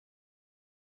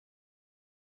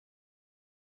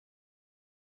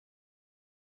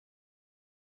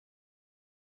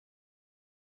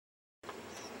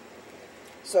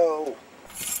So,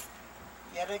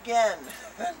 yet again,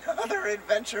 another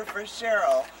adventure for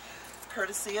Cheryl,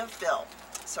 courtesy of Bill.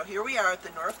 So here we are at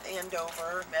the North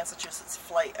Andover, Massachusetts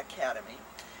Flight Academy.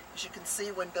 As you can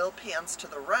see, when Bill pans to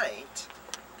the right,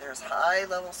 there's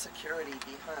high-level security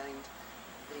behind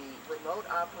the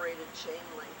remote-operated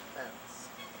chain-link fence.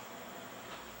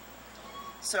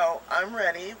 So I'm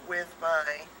ready with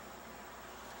my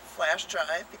flash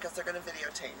drive because they're going to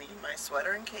videotape me, my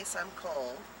sweater in case I'm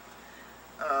cold,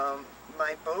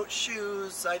 my boat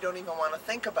shoes. I don't even want to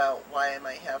think about why I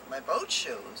might have my boat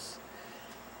shoes.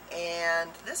 And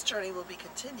this journey will be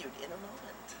continued in a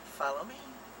moment. Follow me.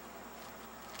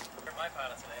 You're my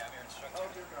pilot today. I'm your instructor. Oh,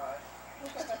 dear God.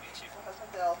 Nice to meet you. My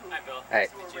husband Bill, who Hi, Bill. Hey.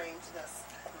 arranged this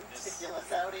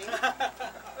ridiculous outing.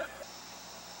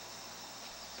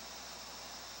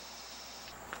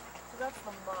 So that's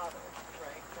the model,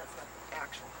 right? That's not the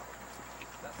actual color.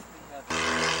 That's the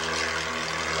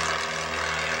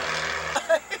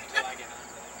until I get on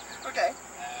there. Okay.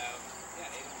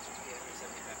 Yeah, 860,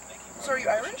 875. Thank you. So are you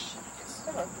Irish? Yes.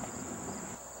 Uh-huh.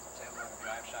 Tail motor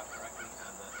drive shaft directly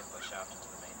and the input shaft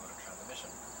into the main motor transmission.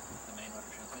 The main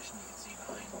motor transmission you can see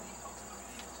behind the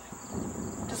auxiliary fuel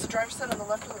tank. Does the driver sit on the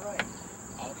left or the right?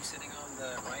 I'll be sitting on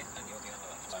the right and you'll be on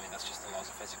the left. I mean, that's just the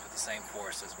laws of physics with the same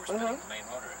force as we're spinning the main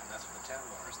motor, and that's what the tail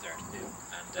motor is there to do.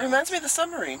 And, Reminds me of the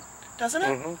submarine, doesn't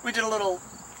it? Mm-hmm. We did a little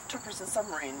took us a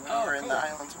submarine when we were in the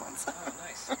islands once. Oh,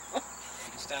 nice. You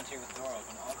can stand here with the door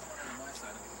open. I'll come on my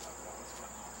side and we can talk about what's going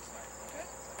on inside.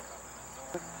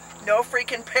 Okay. No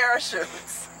freaking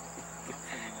parachutes.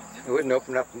 It wouldn't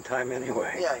open up in time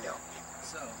anyway. Yeah, I know.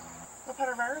 So, What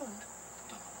part of Ireland?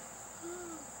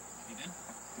 have you been?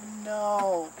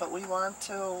 No, but we want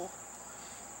to. Let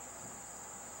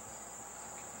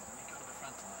me go to the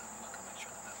front and have a look and make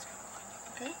sure that that's kind of lined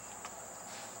up. Okay.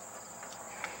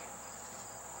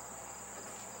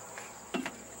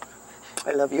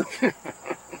 I love you.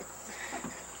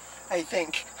 I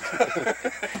think.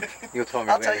 You'll tell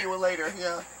me I'll later. tell you later,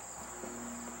 yeah.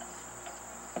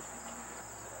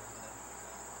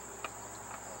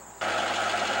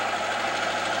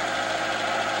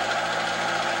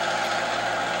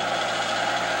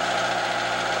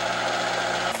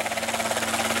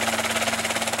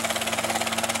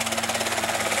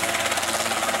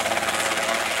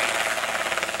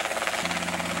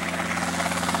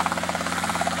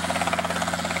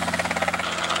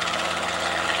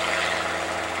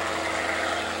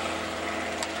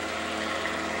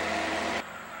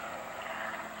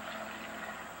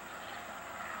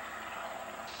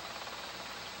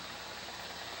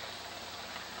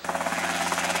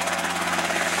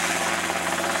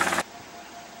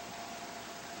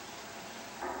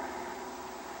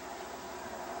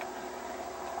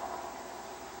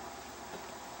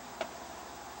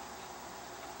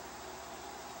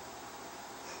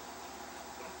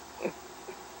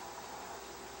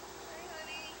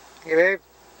 Hey, babe.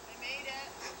 I made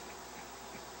it.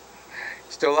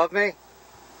 Still love me?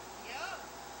 Yeah.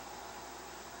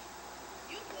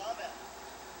 You love it.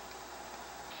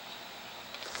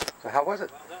 So how was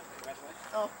it? Well done.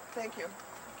 Congratulations. Oh, thank you.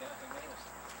 Okay, I think that is.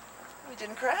 We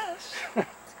didn't crash.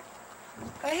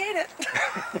 I hate it.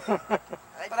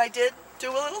 But I did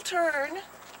do a little turn.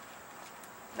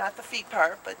 Not the feet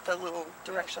part, but the little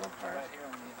directional part. Right here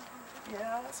on the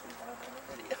Yes, we got it on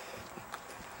the video.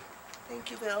 Thank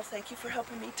you, Bill. Thank you for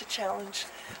helping me to challenge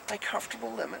my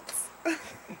comfortable limits. You're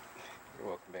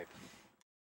welcome, babe.